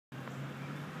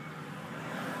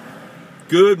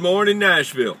Good morning,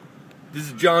 Nashville. This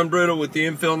is John Brittle with the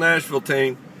Infill Nashville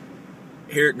team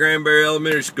here at Granbery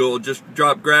Elementary School. Just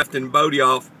dropped Grafton and Bodie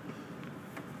off.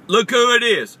 Look who it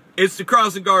is. It's the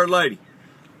crossing guard lady.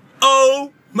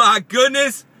 Oh my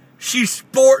goodness, she's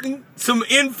sporting some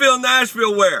Infill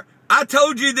Nashville wear. I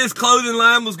told you this clothing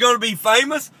line was going to be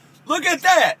famous. Look at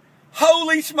that.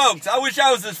 Holy smokes. I wish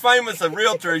I was as famous a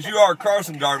realtor as you are a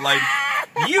crossing guard lady.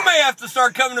 You may have to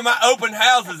start coming to my open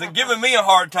houses and giving me a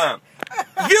hard time.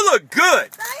 You look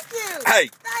good. Thank you. Hey.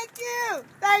 Thank you.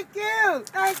 Thank you.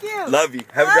 Thank you. Love you.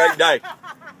 Have a great day.